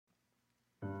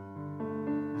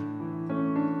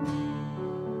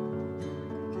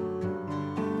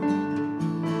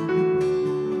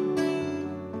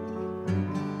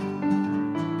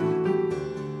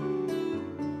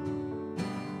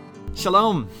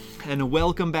Shalom, and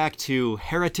welcome back to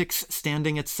Heretics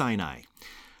Standing at Sinai,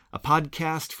 a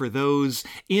podcast for those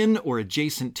in or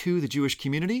adjacent to the Jewish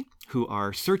community who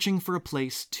are searching for a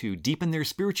place to deepen their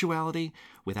spirituality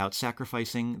without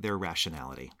sacrificing their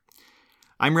rationality.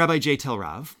 I'm Rabbi Jay,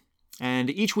 and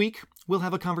each week we'll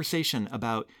have a conversation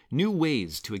about new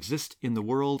ways to exist in the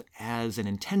world as an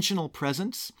intentional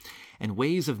presence and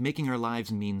ways of making our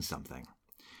lives mean something.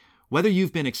 Whether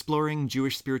you've been exploring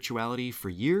Jewish spirituality for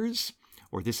years,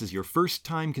 or this is your first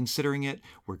time considering it,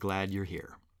 we're glad you're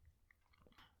here.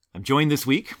 I'm joined this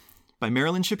week by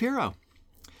Marilyn Shapiro.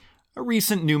 A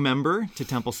recent new member to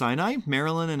Temple Sinai,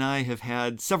 Marilyn and I have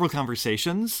had several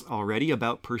conversations already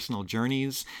about personal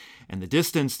journeys and the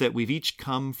distance that we've each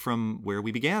come from where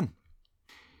we began.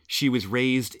 She was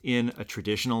raised in a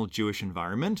traditional Jewish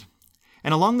environment,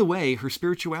 and along the way, her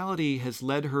spirituality has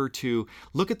led her to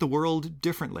look at the world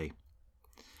differently.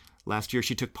 Last year,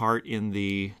 she took part in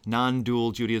the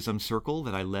non-dual Judaism circle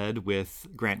that I led with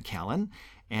Grant Callen,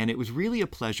 and it was really a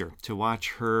pleasure to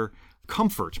watch her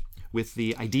comfort with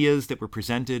the ideas that were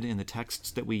presented in the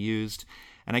texts that we used.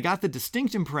 And I got the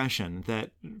distinct impression that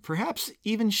perhaps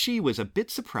even she was a bit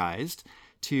surprised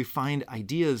to find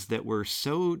ideas that were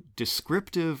so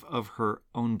descriptive of her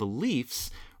own beliefs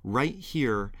right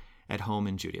here at home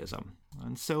in Judaism.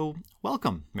 And so,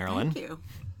 welcome, Marilyn. Thank you.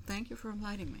 Thank you for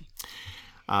inviting me.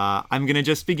 I'm going to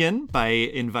just begin by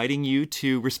inviting you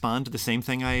to respond to the same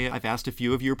thing I've asked a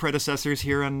few of your predecessors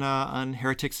here on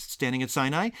Heretics Standing at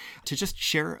Sinai, to just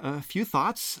share a few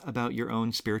thoughts about your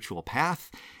own spiritual path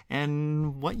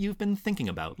and what you've been thinking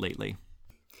about lately.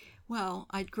 Well,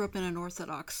 I grew up in an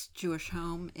Orthodox Jewish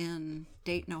home in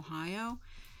Dayton, Ohio,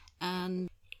 and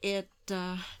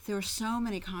there were so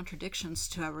many contradictions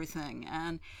to everything.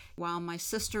 And while my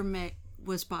sister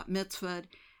was bat mitzvahed,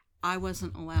 I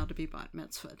wasn't allowed to be bat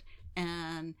mitzvahed,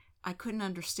 and I couldn't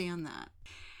understand that.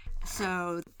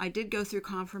 So I did go through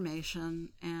confirmation,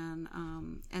 and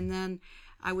then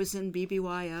I was in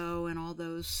BBYO and all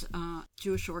those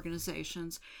Jewish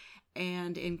organizations.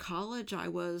 And in college, I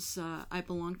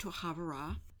belonged to a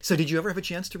Havurah. So did you ever have a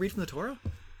chance to read from the Torah?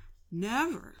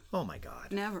 Never. Oh my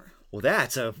God. Never. Well,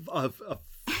 that's a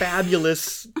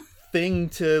fabulous thing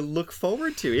to look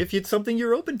forward to. If it's something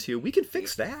you're open to, we can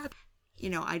fix that. You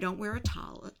know, I don't wear a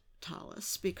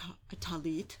talis, because a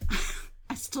talit.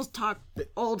 I still talk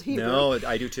old Hebrew. No,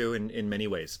 I do too, in many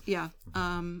ways. Yeah.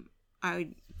 I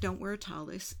don't wear a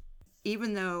talis,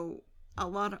 even though a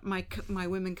lot of my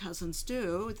women cousins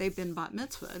do. They've been bat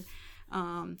mitzvahed.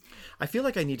 I feel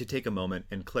like I need to take a moment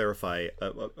and clarify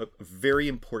a very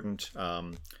important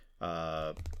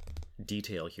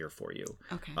detail here for you.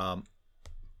 Okay.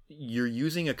 You're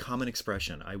using a common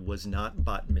expression, I was not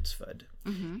bat mitzvahed,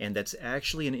 and that's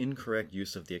actually an incorrect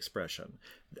use of the expression.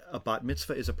 A bat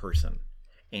mitzvah is a person,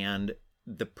 and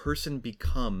the person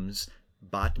becomes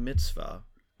bat mitzvah,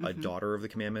 a daughter of the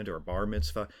commandment, or a bar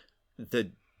mitzvah,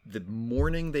 the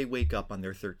morning they wake up on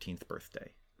their 13th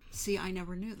birthday. See, I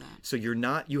never knew that. So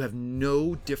you have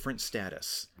no different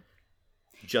status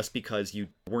just because you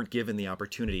weren't given the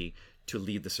opportunity to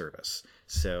lead the service.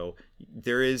 So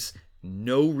there is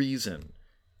no reason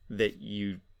that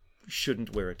you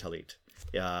shouldn't wear a talit.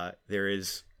 There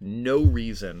is no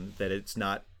reason that it's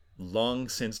not long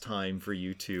since time for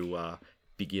you to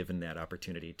be given that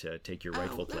opportunity to take your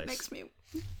rightful place. That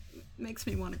makes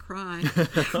me want to cry.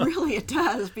 Really, it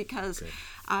does, because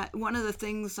one of the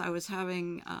things I was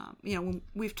having,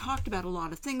 we've talked about a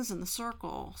lot of things in the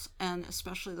circles, and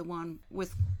especially the one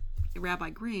with Rabbi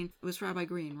Green. It was Rabbi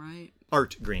Green, right?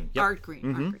 Art Green. Yep. Art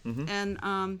Green.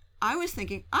 And I was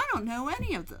thinking, I don't know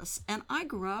any of this, and I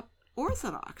grew up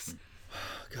Orthodox.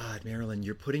 God, Marilyn,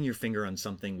 you're putting your finger on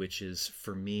something which is,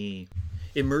 for me,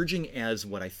 emerging as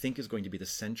what I think is going to be the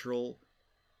central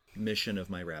mission of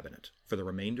my rabbinate for the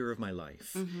remainder of my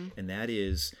life, and that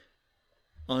is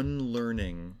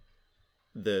unlearning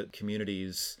the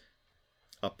community's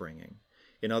upbringing.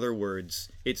 In other words,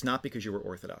 it's not because you were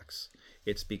Orthodox.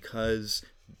 It's because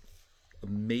a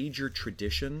major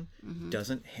tradition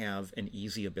doesn't have an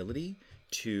easy ability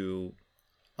to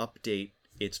update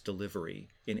its delivery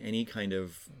in any kind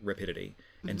of rapidity.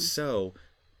 And so,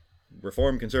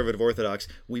 Reformed, Conservative, Orthodox,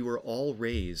 we were all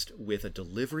raised with a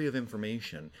delivery of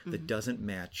information that doesn't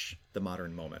match the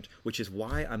modern moment, which is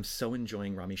why I'm so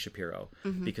enjoying Rami Shapiro,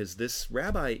 because this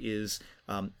rabbi is,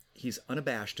 he's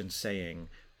unabashed in saying,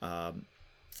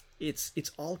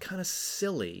 it's all kind of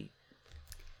silly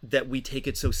that we take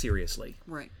it so seriously.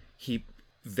 Right. He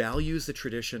values the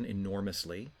tradition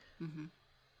enormously,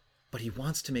 but he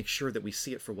wants to make sure that we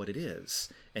see it for what it is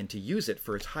and to use it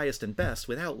for its highest and best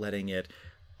without letting it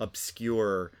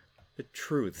obscure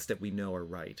truths that we know are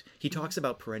right. He talks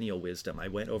about perennial wisdom. I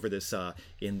went over this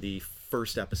in the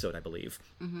first episode, I believe.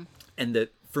 And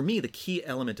for me, the key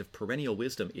element of perennial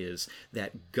wisdom is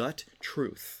that gut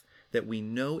truth that we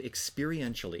know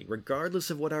experientially, regardless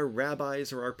of what our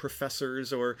rabbis or our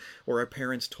professors or our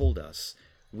parents told us.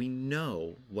 We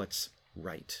know what's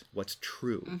right, what's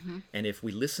true. And if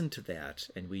we listen to that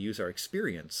and we use our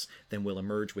experience, then we'll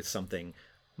emerge with something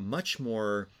much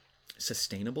more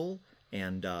sustainable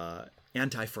and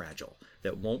anti-fragile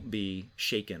that won't be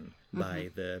shaken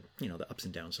by the ups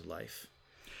and downs of life.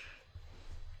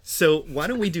 So why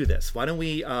don't we do this? Why don't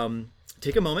we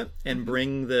take a moment and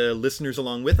bring the listeners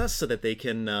along with us so that they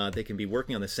can be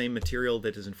working on the same material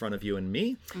that is in front of you and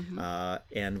me,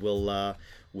 and we'll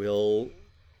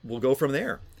go from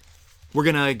there. We're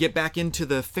gonna get back into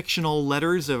the fictional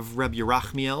letters of Reb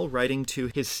Yerachmiel writing to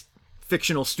his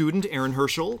fictional student Aaron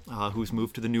Herschel, who's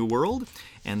moved to the New World,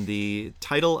 and the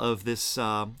title of this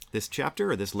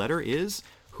chapter or this letter is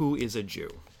 "Who is a Jew?"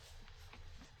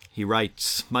 He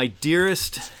writes, "My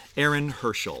dearest Aaron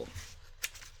Herschel."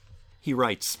 He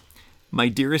writes, "My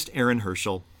dearest Aaron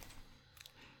Herschel,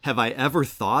 have I ever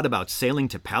thought about sailing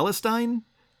to Palestine?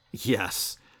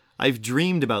 Yes, I've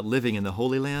dreamed about living in the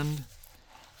Holy Land.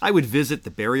 I would visit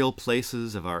the burial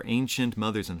places of our ancient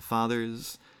mothers and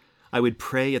fathers. I would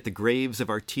pray at the graves of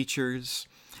our teachers.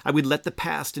 I would let the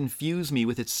past infuse me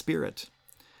with its spirit.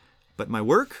 But my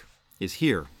work is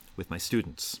here with my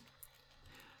students.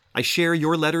 I share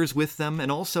your letters with them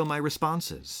and also my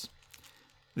responses.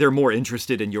 They're more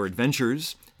interested in your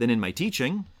adventures than in my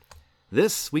teaching.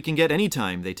 This we can get any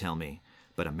time, they tell me,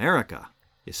 but America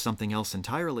is something else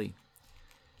entirely.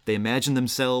 They imagine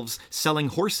themselves selling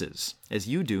horses, as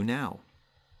you do now.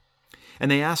 And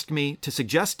they asked me to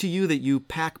suggest to you that you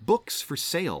pack books for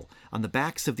sale on the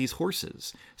backs of these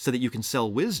horses so that you can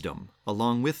sell wisdom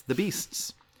along with the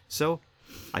beasts. So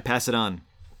I pass it on.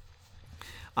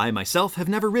 I myself have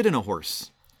never ridden a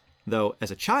horse, though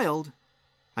as a child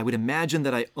I would imagine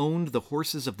that I owned the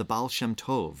horses of the Baal Shem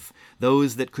Tov,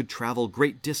 those that could travel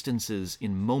great distances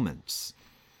in moments.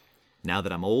 Now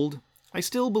that I'm old, I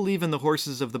still believe in the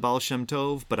horses of the Baal Shem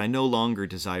Tov, but I no longer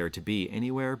desire to be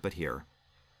anywhere but here.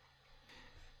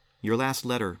 Your last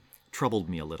letter troubled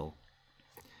me a little.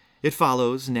 It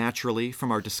follows, naturally,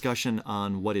 from our discussion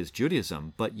on what is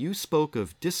Judaism, but you spoke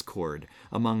of discord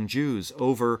among Jews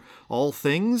over all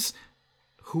things.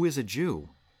 Who is a Jew?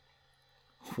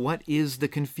 What is the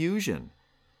confusion?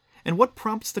 And what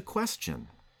prompts the question?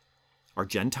 Are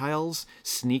Gentiles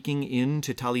sneaking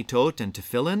into talitot and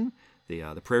tefillin,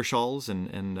 the prayer shawls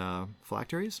and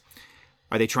phylacteries?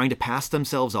 Are they trying to pass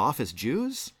themselves off as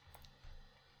Jews?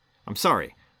 I'm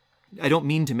sorry. I don't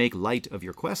mean to make light of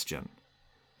your question.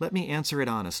 Let me answer it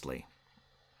honestly.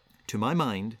 To my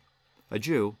mind, a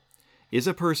Jew is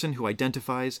a person who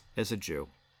identifies as a Jew,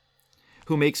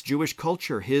 who makes Jewish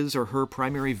culture his or her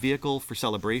primary vehicle for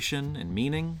celebration and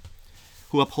meaning,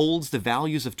 who upholds the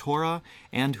values of Torah,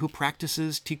 and who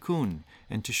practices tikkun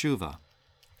and teshuvah.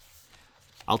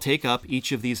 I'll take up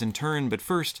each of these in turn, but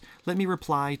first, let me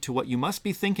reply to what you must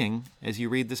be thinking as you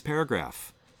read this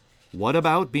paragraph. What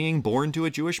about being born to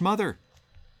a Jewish mother?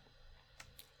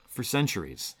 For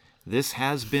centuries, this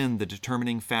has been the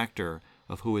determining factor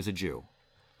of who is a Jew.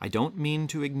 I don't mean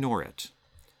to ignore it.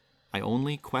 I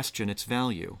only question its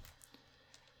value.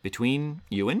 Between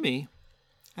you and me,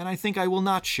 and I think I will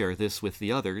not share this with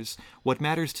the others, what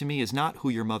matters to me is not who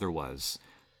your mother was,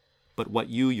 but what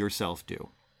you yourself do.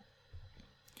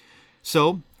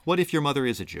 So, what if your mother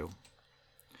is a Jew?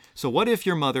 So what if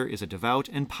your mother is a devout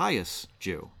and pious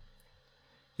Jew?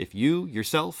 If you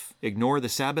yourself ignore the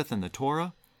Sabbath and the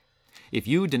Torah, if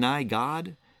you deny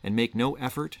God and make no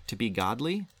effort to be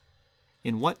godly,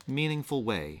 in what meaningful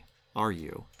way are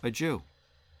you a Jew?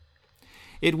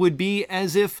 It would be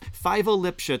as if Feivel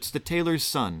Lipschitz, the tailor's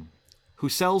son, who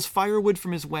sells firewood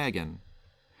from his wagon,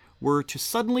 were to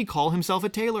suddenly call himself a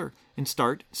tailor and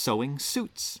start sewing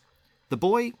suits. The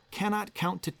boy cannot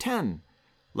count to 10,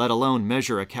 let alone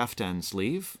measure a kaftan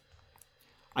sleeve.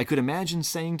 I could imagine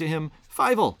saying to him,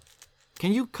 Feivel,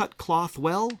 can you cut cloth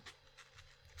well?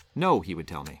 No, he would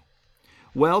tell me.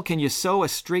 Well, can you sew a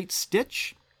straight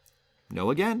stitch?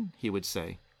 No again, he would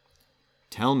say.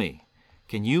 Tell me,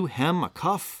 can you hem a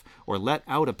cuff or let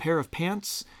out a pair of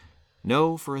pants?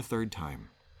 No for a third time.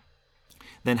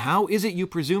 Then how is it you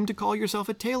presume to call yourself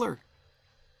a tailor?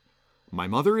 My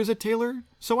mother is a tailor,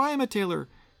 so I am a tailor.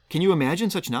 Can you imagine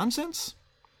such nonsense?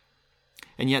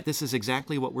 And yet this is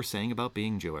exactly what we're saying about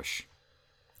being Jewish.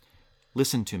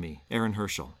 Listen to me, Aaron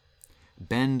Herschel.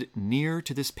 Bend near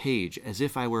to this page as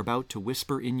if I were about to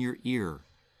whisper in your ear.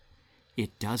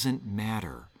 It doesn't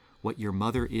matter what your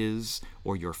mother is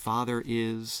or your father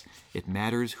is. It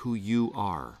matters who you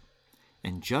are.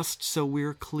 And just so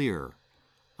we're clear,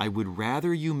 I would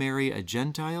rather you marry a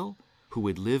Gentile who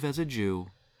would live as a Jew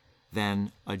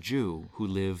than a Jew who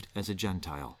lived as a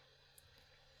Gentile.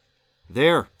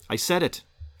 There, I said it.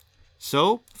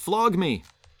 So, flog me.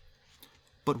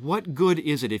 But what good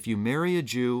is it if you marry a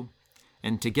Jew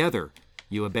and together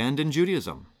you abandon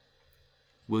Judaism?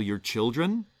 Will your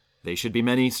children, they should be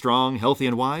many, strong, healthy,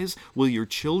 and wise, will your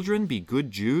children be good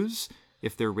Jews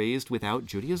if they're raised without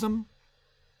Judaism?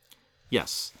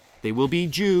 Yes, they will be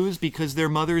Jews because their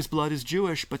mother's blood is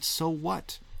Jewish, but so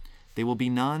what? They will be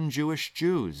non-Jewish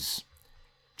Jews,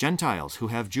 Gentiles who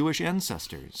have Jewish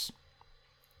ancestors.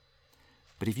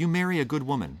 But if you marry a good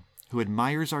woman who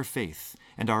admires our faith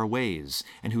and our ways,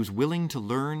 and who's willing to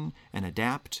learn and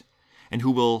adapt, and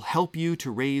who will help you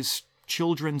to raise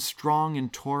children strong in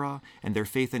Torah and their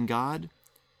faith in God,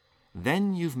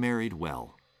 then you've married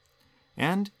well.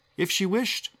 And if she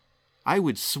wished, I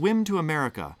would swim to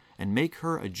America and make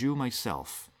her a Jew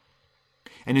myself.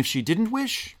 And if she didn't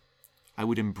wish, I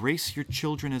would embrace your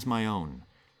children as my own,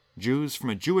 Jews from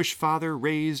a Jewish father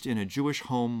raised in a Jewish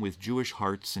home with Jewish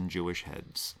hearts and Jewish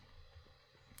heads.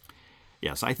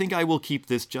 Yes, I think I will keep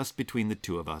this just between the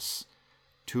two of us.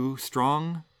 Too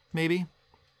strong, maybe?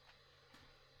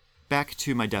 Back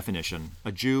to my definition.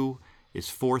 A Jew is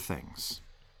 4 things.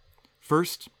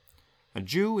 First, a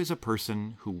Jew is a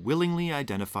person who willingly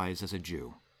identifies as a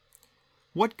Jew.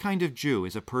 What kind of Jew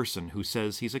is a person who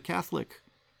says he's a Catholic?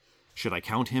 Should I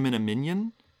count him in a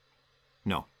minion?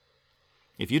 No.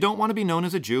 If you don't want to be known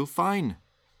as a Jew, fine.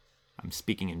 I'm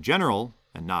speaking in general,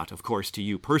 and not, of course, to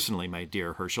you personally, my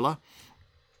dear Herschela.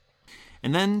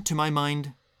 And then, to my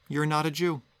mind, you're not a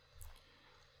Jew.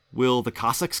 Will the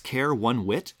Cossacks care one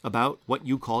whit about what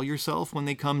you call yourself when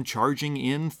they come charging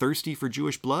in thirsty for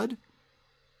Jewish blood?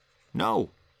 No.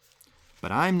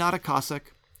 But I'm not a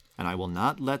Cossack, and I will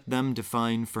not let them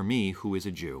define for me who is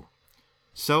a Jew.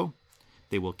 So,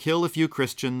 they will kill a few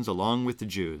Christians along with the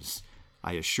Jews.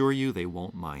 I assure you they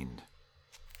won't mind.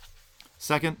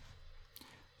 Second,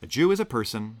 a Jew is a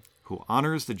person who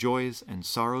honors the joys and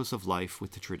sorrows of life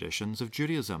with the traditions of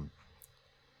Judaism.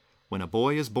 When a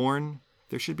boy is born,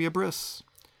 there should be a bris.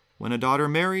 When a daughter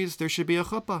marries, there should be a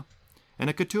chuppah and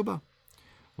a ketubah.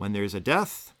 When there's a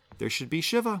death, there should be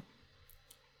shiva.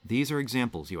 These are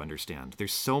examples, you understand.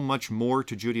 There's so much more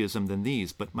to Judaism than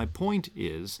these, but my point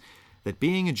is that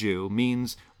being a Jew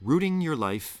means rooting your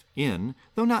life in,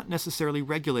 though not necessarily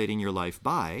regulating your life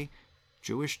by,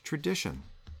 Jewish tradition.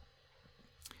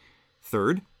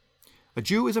 Third, a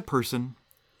Jew is a person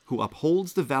who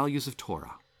upholds the values of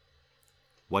Torah.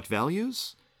 What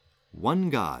values? One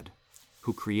God,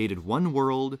 who created one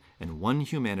world and one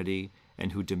humanity,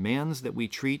 and who demands that we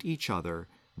treat each other,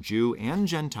 Jew and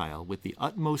Gentile, with the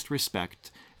utmost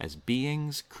respect as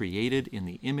beings created in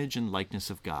the image and likeness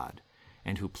of God,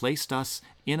 and who placed us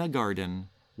in a garden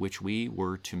which we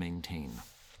were to maintain.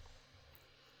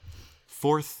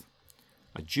 Fourth,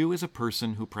 a Jew is a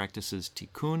person who practices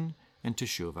tikkun and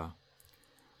teshuvah.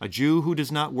 A Jew who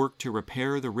does not work to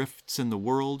repair the rifts in the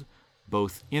world,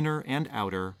 both inner and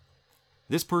outer.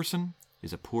 This person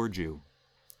is a poor Jew.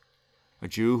 A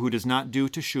Jew who does not do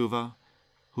teshuvah,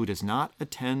 who does not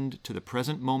attend to the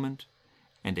present moment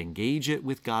and engage it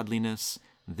with godliness,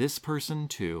 this person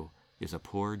too is a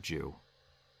poor Jew.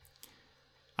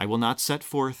 I will not set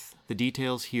forth the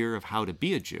details here of how to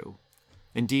be a Jew.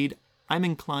 Indeed, I'm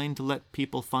inclined to let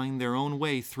people find their own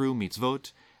way through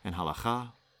mitzvot and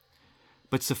halakha.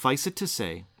 But suffice it to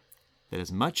say that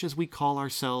as much as we call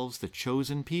ourselves the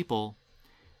chosen people,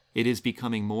 it is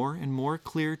becoming more and more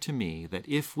clear to me that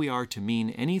if we are to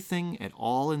mean anything at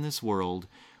all in this world,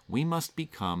 we must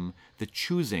become the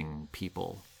choosing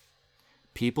people.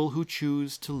 People who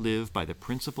choose to live by the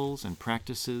principles and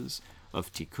practices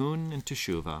of tikkun and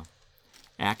teshuvah,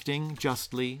 acting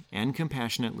justly and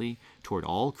compassionately toward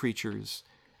all creatures,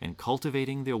 and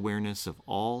cultivating the awareness of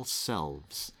all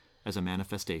selves as a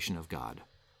manifestation of God.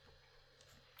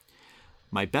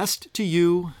 My best to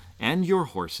you and your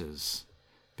horses.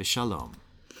 B'shalom.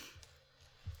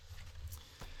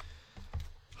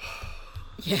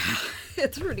 Yeah,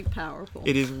 it's pretty powerful.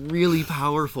 It is really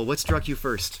powerful. What struck you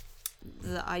first?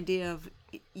 The idea of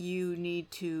you need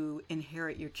to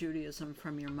inherit your Judaism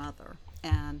from your mother.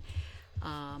 And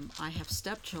I have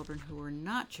stepchildren who are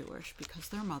not Jewish because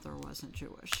their mother wasn't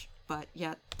Jewish. But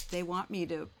yet they want me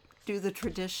to do the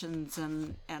traditions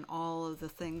and all of the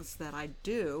things that I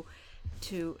do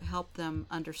to help them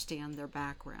understand their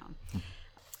background.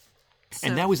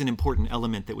 And that was an important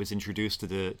element that was introduced to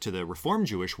the Reform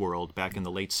Jewish world back in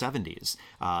the late 70s,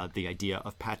 the idea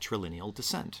of patrilineal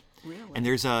descent. Really? And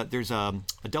there's a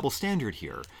double standard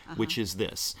here, which is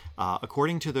this.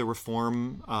 According to the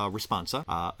Reform Responsa,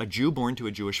 a Jew born to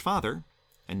a Jewish father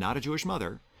and not a Jewish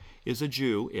mother is a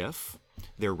Jew if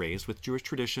they're raised with Jewish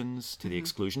traditions to the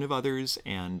exclusion of others,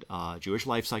 and Jewish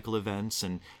life cycle events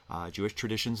and Jewish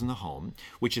traditions in the home,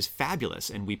 which is fabulous.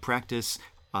 And we practice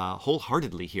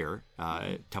wholeheartedly here,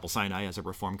 Temple Sinai as a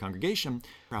Reformed congregation,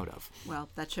 proud of. Well,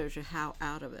 that shows you how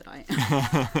out of it I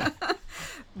am.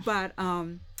 But,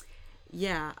 I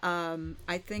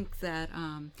think that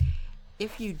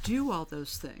if you do all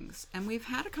those things, and we've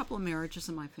had a couple of marriages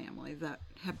in my family that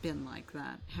have been like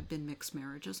that, have been mixed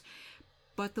marriages,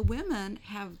 but the women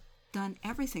have done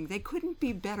everything. They couldn't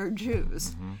be better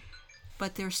Jews,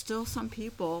 but there's still some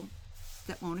people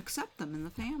that won't accept them in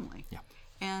the family. Yeah.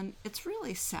 And it's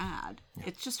really sad. Yeah.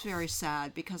 It's just very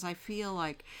sad, because I feel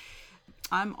like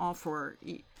I'm all for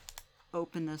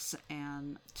openness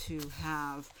and to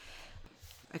have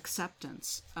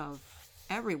acceptance of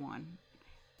everyone.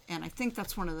 And I think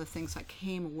that's one of the things I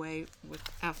came away with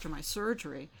after my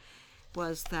surgery,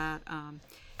 was that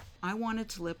I wanted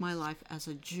to live my life as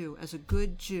a Jew, as a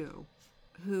good Jew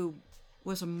who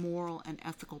was a moral and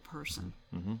ethical person.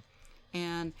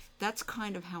 And that's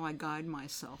kind of how I guide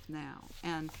myself now.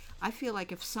 And I feel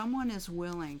like if someone is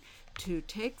willing to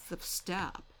take the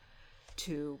step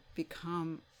to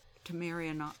marry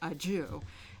a Jew,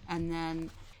 and then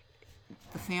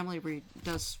the family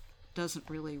doesn't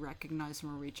really recognize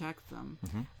them or reject them,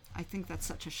 I think that's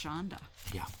such a shanda.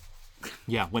 Yeah.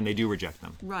 Yeah, when they do reject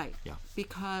them. Right. Yeah.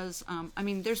 Because,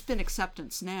 there's been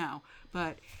acceptance now,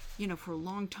 but, for a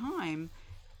long time,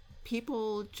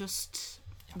 people just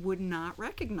would not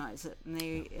recognize it.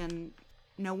 And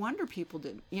no wonder people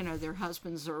didn't, their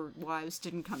husbands or wives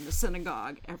didn't come to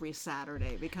synagogue every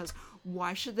Saturday, because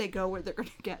why should they go where they're going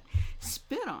to get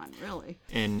spit on, really?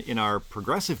 And in our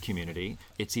progressive community,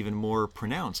 it's even more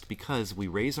pronounced, because we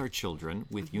raise our children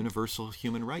with universal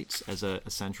human rights as a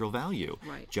central value.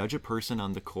 Right. Judge a person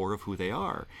on the core of who they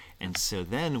are. And so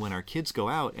then when our kids go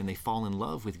out and they fall in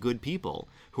love with good people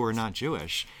who are not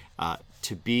Jewish,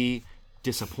 to be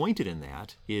disappointed in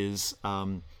that is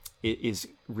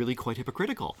really quite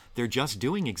hypocritical. They're just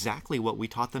doing exactly what we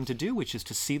taught them to do, which is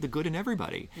to see the good in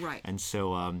everybody. Right. And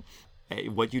so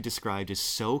what you described is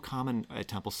so common at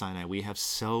Temple Sinai. We have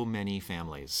so many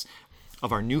families.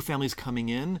 Of our new families coming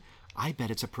in, I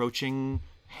bet it's approaching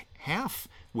half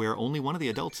where only one of the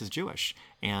adults is Jewish.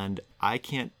 And I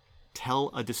can't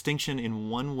tell a distinction in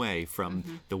one way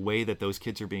from the way that those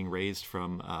kids are being raised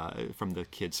from the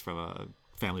kids from a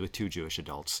family with two Jewish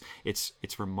adults. It's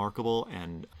remarkable,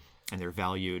 and they're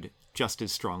valued just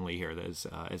as strongly here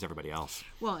as everybody else.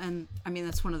 Well, and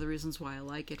that's one of the reasons why I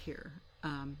like it here.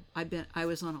 I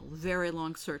was on a very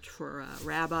long search for a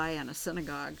rabbi and a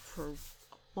synagogue for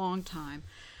a long time,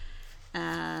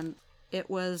 and it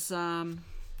was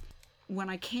when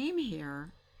I came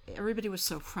here, everybody was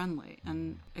so friendly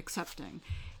and accepting,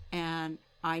 and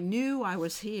I knew I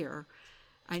was here.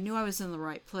 I knew I was in the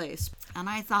right place, and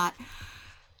I thought,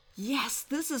 yes,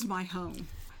 this is my home.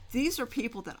 These are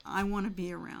people that I want to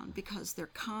be around because they're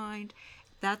kind.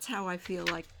 That's how I feel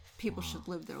like people should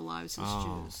live their lives as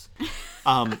Jews.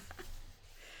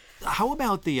 How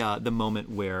about the moment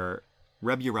where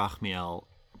Rabbi Yerachmiel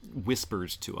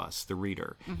whispers to us, the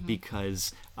reader,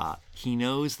 because he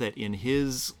knows that in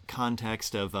his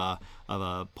context of a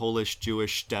Polish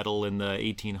Jewish shtetl in the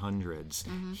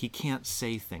 1800s, he can't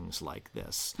say things like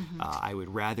this. I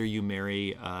would rather you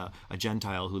marry a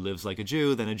Gentile who lives like a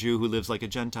Jew than a Jew who lives like a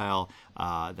Gentile,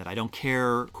 that I don't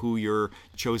care who your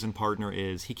chosen partner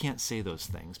is. He can't say those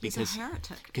things because he's a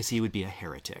heretic. Because he would be a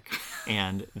heretic.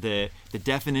 And the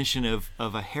definition of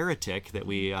a heretic that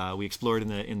we explored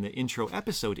in the intro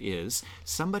episode is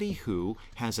somebody who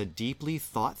has a deeply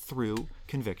thought through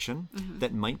conviction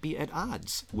that might be at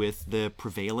odds with the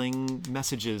prevailing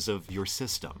messages of your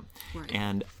system. Right.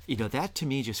 And that to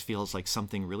me just feels like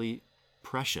something really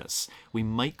precious. We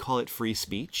might call it free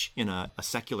speech in a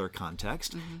secular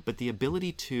context, but the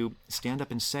ability to stand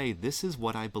up and say, this is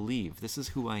what I believe, this is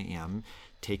who I am,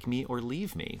 take me or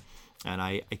leave me. And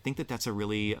I think that that's a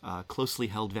really closely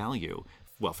held value.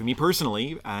 Well, for me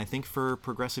personally, I think for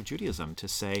progressive Judaism, to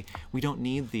say we don't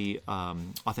need the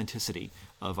authenticity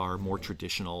of our more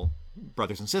traditional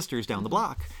brothers and sisters down the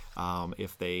block.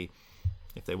 If they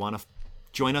want to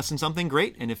join us in something,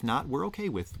 great, and if not, we're okay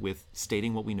with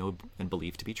stating what we know and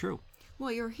believe to be true.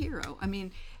 Well, you're a hero.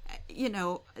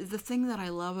 The thing that I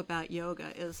love about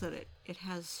yoga is that it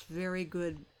has very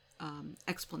good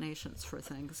explanations for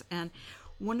things. And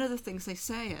one of the things they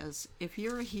say is, if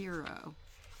you're a hero,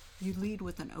 you lead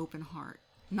with an open heart.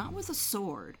 Not with a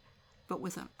sword, but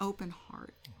with an open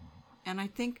heart. And I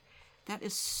think that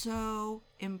is so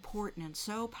important and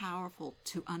so powerful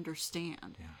to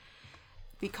understand. Yeah.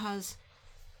 Because,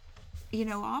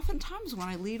 oftentimes when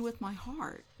I lead with my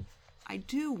heart, I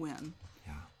do win.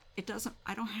 Yeah.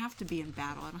 I don't have to be in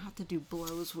battle. I don't have to do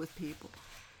blows with people.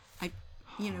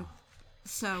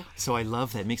 So I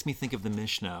love that. It makes me think of the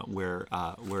Mishnah where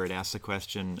it asks the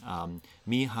question,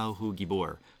 Mi hu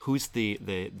gibor, who's the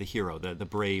hero, the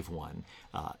brave one?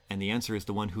 And the answer is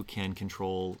the one who can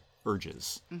control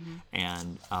urges. Mm-hmm.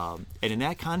 And in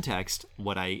that context,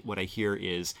 what I hear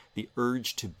is the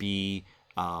urge to be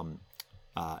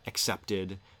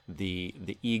accepted,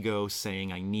 the ego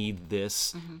saying I need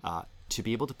this. Mm-hmm. To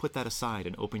be able to put that aside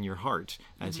and open your heart,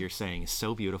 as you're saying, is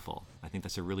so beautiful. I think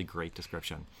that's a really great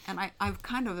description. And I've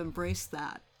kind of embraced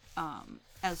that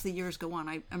as the years go on.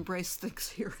 I embrace things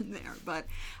here and there. But,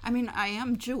 I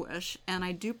am Jewish, and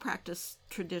I do practice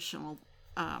traditional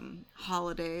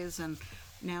holidays, and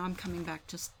now I'm coming back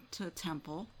to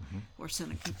temple or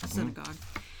synagogue.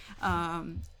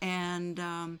 And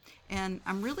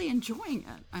I'm really enjoying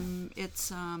it.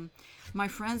 My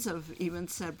friends have even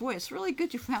said, boy, it's really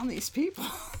good you found these people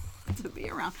to be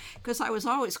around, because I was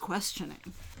always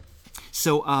questioning.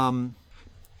 So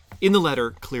in the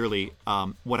letter, clearly,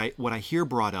 what I hear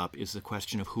brought up is the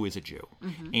question of who is a Jew.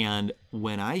 Mm-hmm. And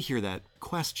when I hear that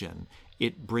question,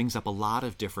 it brings up a lot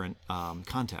of different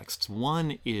contexts.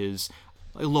 One is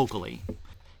locally.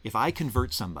 If I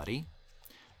convert somebody,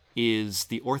 is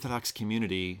the Orthodox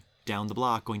community down the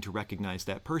block going to recognize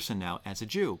that person now as a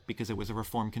Jew because it was a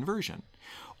Reformed conversion?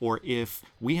 Or if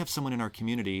we have someone in our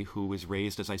community who was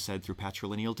raised, as I said, through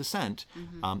patrilineal descent,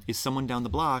 is someone down the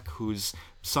block whose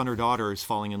son or daughter is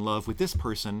falling in love with this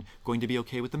person going to be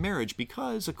okay with the marriage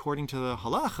because, according to the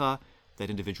halacha,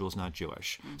 that individual is not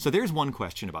Jewish? Mm-hmm. So there's one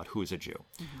question about who is a Jew.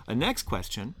 Mm-hmm. A next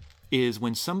question is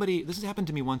when somebody, this has happened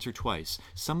to me once or twice,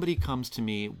 somebody comes to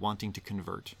me wanting to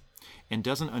convert and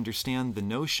doesn't understand the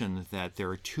notion that there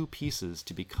are two pieces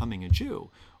to becoming a Jew.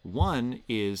 One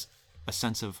is a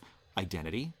sense of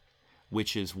identity,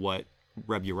 which is what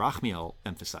Rabbi Yerachmiel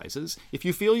emphasizes. If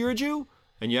you feel you're a Jew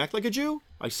and you act like a Jew,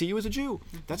 I see you as a Jew.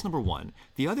 That's number one.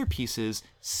 The other piece is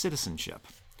citizenship.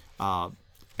 And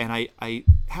I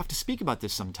have to speak about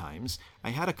this sometimes.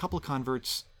 I had a couple of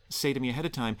converts say to me ahead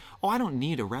of time, I don't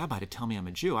need a rabbi to tell me I'm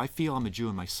a Jew. I feel I'm a Jew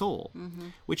in my soul,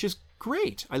 which is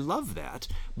great. I love that.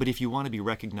 But if you want to be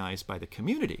recognized by the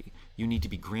community, you need to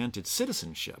be granted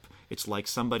citizenship. It's like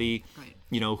somebody,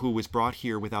 who was brought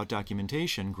here without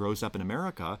documentation, grows up in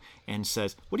America and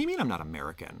says, what do you mean I'm not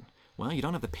American? Well, you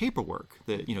don't have the paperwork.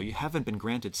 You haven't been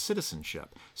granted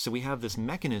citizenship. So we have this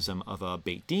mechanism of a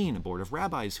Beit Din, a board of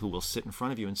rabbis, who will sit in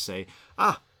front of you and say,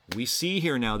 we see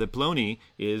here now that Ploni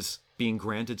is being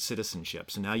granted citizenship.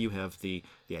 So now you have the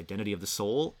identity of the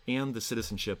soul and the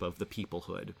citizenship of the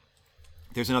peoplehood.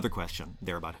 There's another question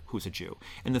there about who's a Jew.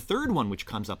 And the third one, which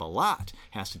comes up a lot,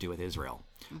 has to do with Israel.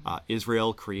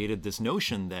 Israel created this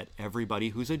notion that everybody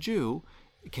who's a Jew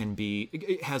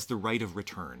has the right of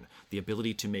return, the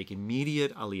ability to make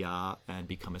immediate aliyah and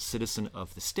become a citizen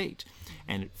of the state.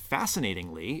 And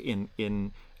fascinatingly,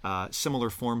 in similar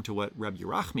form to what Rabbi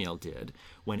Yerachmiel did,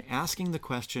 when asking the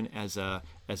question as a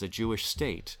Jewish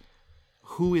state,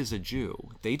 who is a Jew,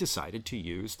 they decided to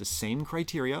use the same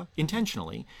criteria,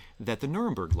 intentionally, that the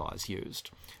Nuremberg laws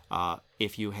used.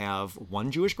 If you have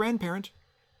one Jewish grandparent,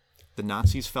 the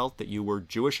Nazis felt that you were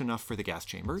Jewish enough for the gas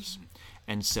chambers,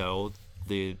 and so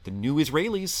the new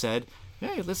Israelis said,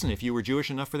 hey, listen, if you were Jewish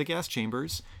enough for the gas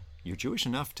chambers, you're Jewish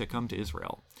enough to come to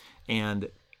Israel. And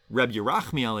Rabbi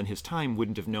Yerachmiel in his time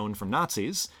wouldn't have known from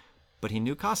Nazis, but he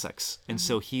knew Cossacks. And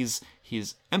so he's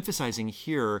emphasizing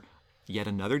here yet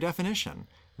another definition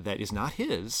that is not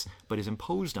his, but is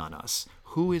imposed on us.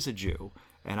 Who is a Jew?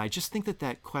 And I just think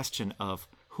that question of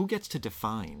who gets to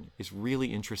define is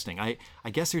really interesting. I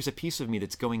guess there's a piece of me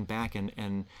that's going back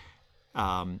and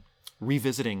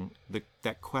revisiting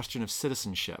that question of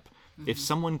citizenship. If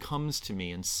someone comes to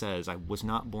me and says, I was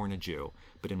not born a Jew,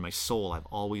 but in my soul I've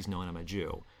always known I'm a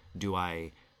Jew, do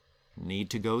I need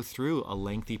to go through a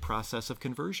lengthy process of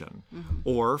conversion?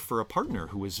 Or for a partner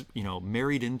who is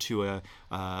married into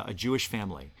a Jewish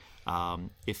family,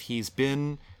 if he's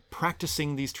been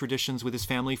practicing these traditions with his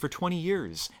family for 20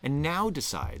 years and now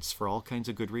decides, for all kinds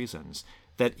of good reasons,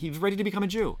 that he's ready to become a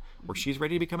Jew or she's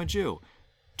ready to become a Jew,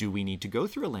 do we need to go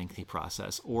through a lengthy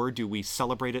process, or do we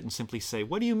celebrate it and simply say,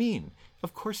 what do you mean?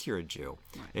 Of course you're a Jew.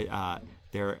 Right.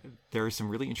 There are some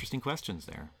really interesting questions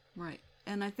there. Right.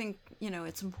 And I think,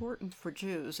 it's important for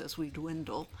Jews, as we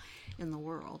dwindle in the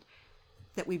world,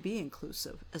 that we be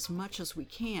inclusive as much as we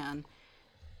can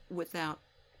without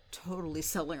totally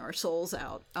selling our souls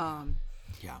out.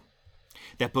 Yeah.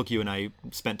 That book you and I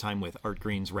spent time with, Art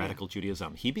Green's Radical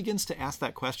Judaism, he begins to ask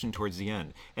that question towards the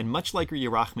end. And much like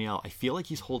Yerachmiel, I feel like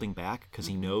he's holding back because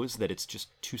he knows that it's just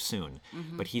too soon.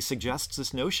 But he suggests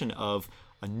this notion of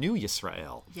a new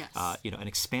Yisrael, Yes. An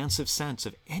expansive sense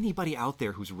of anybody out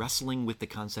there who's wrestling with the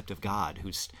concept of God,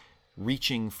 who's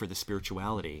reaching for the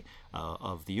spirituality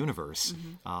of the universe.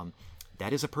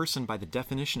 That is a person, by the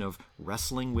definition of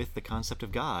wrestling with the concept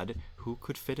of God, who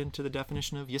could fit into the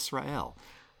definition of Yisrael.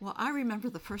 Well, I remember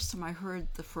the first time I heard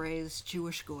the phrase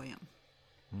Jewish Goyim.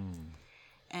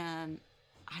 And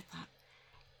I thought,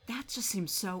 that just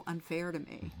seems so unfair to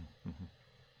me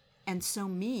and so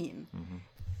mean.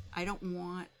 I don't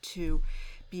want to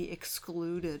be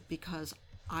excluded because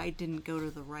I didn't go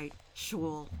to the right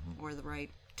shul or the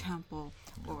right temple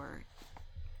or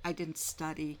I didn't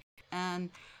study.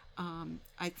 And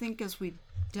I think as we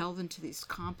delve into these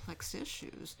complex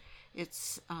issues,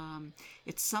 it's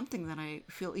something that I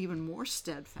feel even more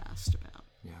steadfast about.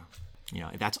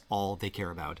 Yeah. That's all they care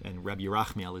about. And Rabbi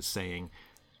Yerachmiel is saying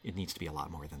it needs to be a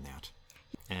lot more than that.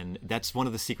 And that's one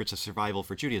of the secrets of survival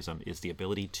for Judaism, is the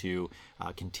ability to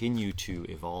continue to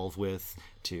evolve with,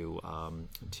 to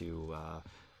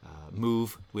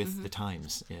move with the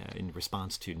times in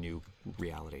response to new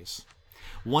realities.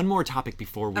 One more topic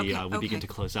before we begin to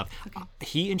close up.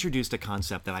 He introduced a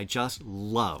concept that I just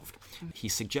loved. He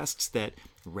suggests that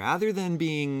rather than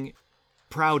being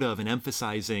proud of and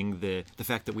emphasizing the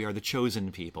fact that we are the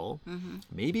chosen people,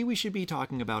 maybe we should be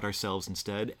talking about ourselves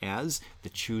instead as the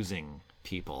choosing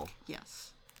people.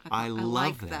 Yes. I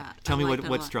love that. Tell me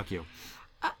what struck you.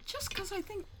 Just because I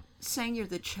think saying you're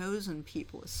the chosen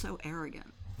people is so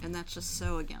arrogant, and that's just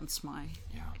so against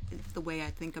the way I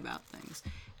think about things.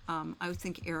 I would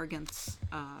think arrogance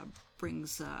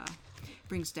brings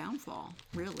downfall,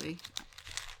 really.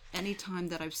 Anytime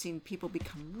that I've seen people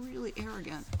become really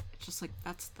arrogant, it's just like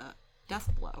that's the death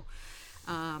blow.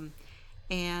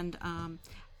 And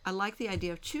I like the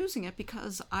idea of choosing it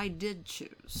because I did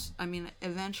choose. I mean,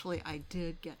 eventually I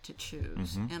did get to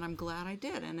choose, and I'm glad I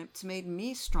did. And it's made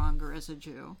me stronger as a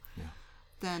Jew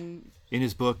than... In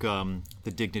his book,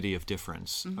 The Dignity of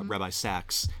Difference, Rabbi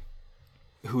Sachs,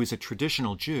 who is a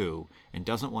traditional Jew and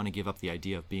doesn't want to give up the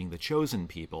idea of being the chosen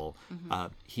people,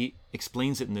 he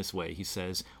explains it in this way. He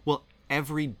says, well,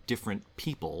 every different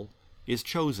people is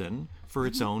chosen for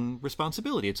its own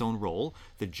responsibility, its own role.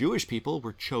 The Jewish people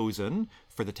were chosen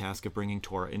for the task of bringing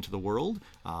Torah into the world,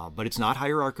 but it's not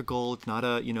hierarchical. It's not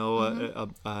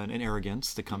an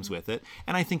arrogance that comes with it.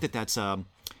 And I think that's an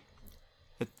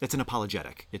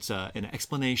apologetic. It's an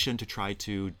explanation to try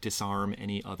to disarm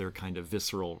any other kind of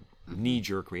visceral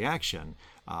knee-jerk reaction,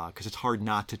 because it's hard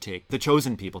not to take the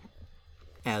chosen people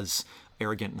as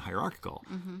arrogant and hierarchical.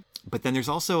 But then there's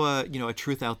also a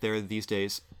truth out there these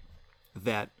days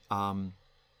that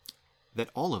that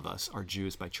all of us are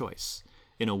Jews by choice.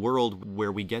 In a world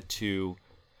where we get to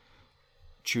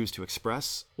choose to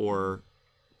express or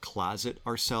closet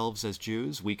ourselves as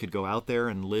Jews, we could go out there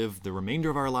and live the remainder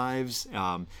of our lives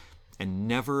and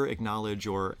never acknowledge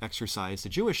or exercise the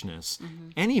Jewishness.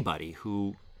 Anybody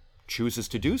who chooses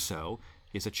to do so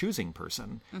is a choosing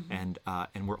person, and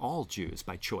we're all Jews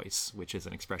by choice, which is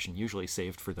an expression usually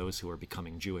saved for those who are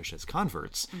becoming Jewish as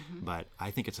converts. But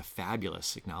I think it's a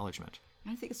fabulous acknowledgement.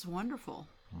 I think it's wonderful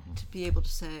to be able to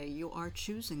say you are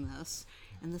choosing this,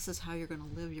 and this is how you're going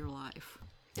to live your life.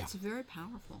 It's very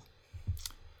powerful.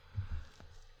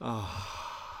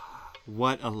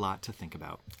 What a lot to think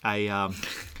about. I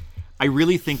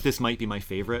really think this might be my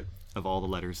favorite of all the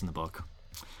letters in the book.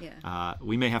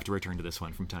 We may have to return to this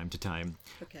one from time to time.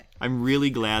 Okay. I'm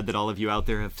really glad that all of you out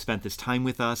there have spent this time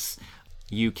with us.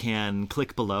 You can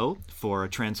click below for a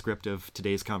transcript of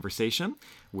today's conversation,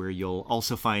 where you'll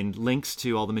also find links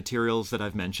to all the materials that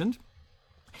I've mentioned.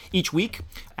 Each week,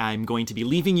 I'm going to be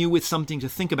leaving you with something to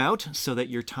think about so that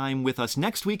your time with us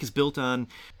next week is built on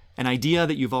an idea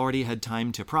that you've already had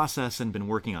time to process and been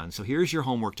working on. So here's your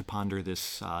homework to ponder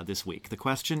this week. The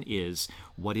question is,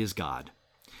 what is God?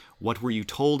 What were you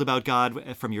told about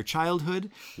God from your childhood?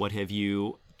 What have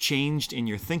you changed in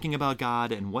your thinking about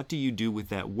God? And what do you do with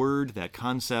that word, that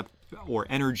concept, or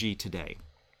energy today?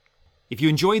 If you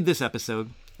enjoyed this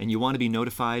episode and you want to be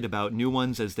notified about new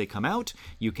ones as they come out,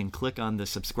 you can click on the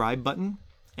subscribe button.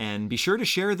 And be sure to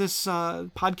share this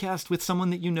podcast with someone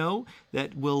that you know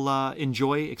that will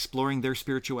enjoy exploring their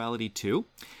spirituality too.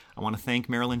 I want to thank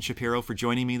Marilyn Shapiro for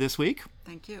joining me this week.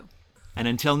 Thank you. And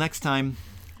until next time,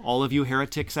 all of you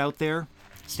heretics out there,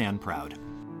 stand proud.